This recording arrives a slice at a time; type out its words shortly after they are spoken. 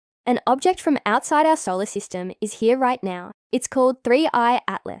An object from outside our solar system is here right now. It's called 3I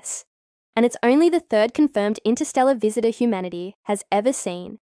Atlas, and it's only the third confirmed interstellar visitor humanity has ever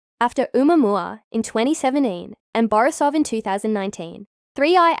seen. After Oumuamua in 2017 and Borisov in 2019,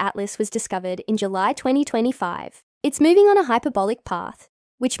 3I Atlas was discovered in July 2025. It's moving on a hyperbolic path,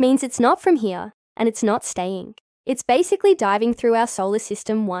 which means it's not from here and it's not staying. It's basically diving through our solar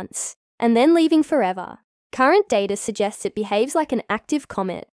system once and then leaving forever. Current data suggests it behaves like an active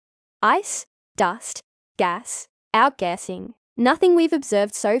comet. Ice, dust, gas, outgassing, nothing we've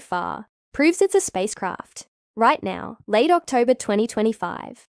observed so far proves it's a spacecraft. Right now, late October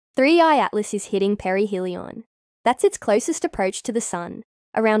 2025, 3I Atlas is hitting perihelion. That's its closest approach to the Sun,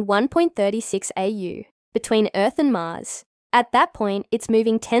 around 1.36 AU, between Earth and Mars. At that point, it's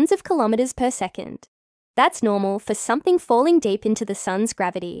moving tens of kilometers per second. That's normal for something falling deep into the Sun's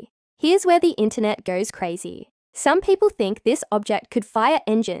gravity. Here's where the internet goes crazy. Some people think this object could fire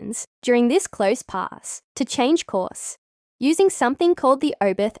engines during this close pass to change course, using something called the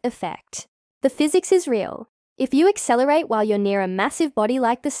Oberth effect. The physics is real. If you accelerate while you're near a massive body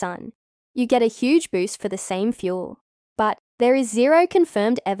like the Sun, you get a huge boost for the same fuel. But there is zero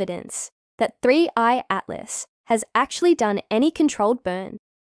confirmed evidence that 3I Atlas has actually done any controlled burn,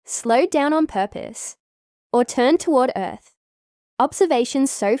 slowed down on purpose, or turned toward Earth.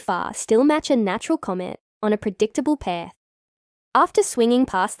 Observations so far still match a natural comet on a predictable path. After swinging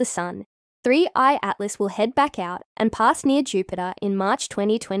past the Sun, 3I Atlas will head back out and pass near Jupiter in March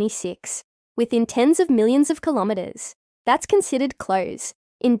 2026, within tens of millions of kilometers. That's considered close.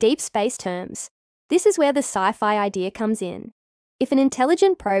 In deep space terms, this is where the sci-fi idea comes in. If an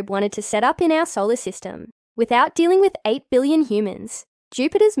intelligent probe wanted to set up in our solar system, without dealing with 8 billion humans,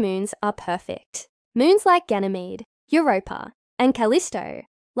 Jupiter's moons are perfect. Moons like Ganymede, Europa, and Callisto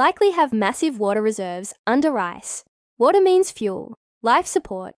likely have massive water reserves under ice. Water means fuel, life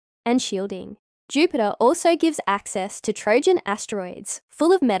support, and shielding. Jupiter also gives access to Trojan asteroids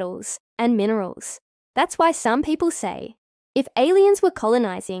full of metals and minerals. That's why some people say, if aliens were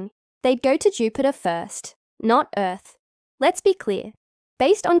colonizing, they'd go to Jupiter first, not Earth. Let's be clear.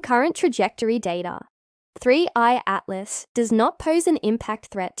 Based on current trajectory data, 3I Atlas does not pose an impact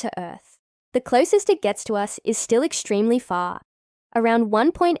threat to Earth. The closest it gets to us is still extremely far, around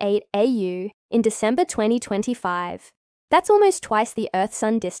 1.8 AU in December 2025. That's almost twice the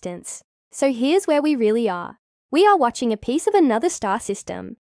Earth-Sun distance. So here's where we really are. We are watching a piece of another star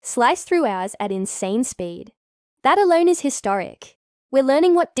system slice through ours at insane speed. That alone is historic. We're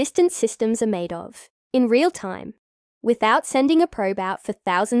learning what distant systems are made of, in real time, without sending a probe out for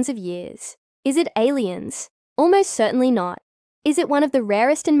thousands of years. Is it aliens? Almost certainly not. Is it one of the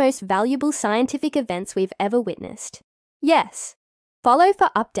rarest and most valuable scientific events we've ever witnessed? Yes. Follow for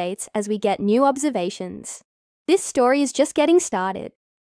updates as we get new observations. This story is just getting started.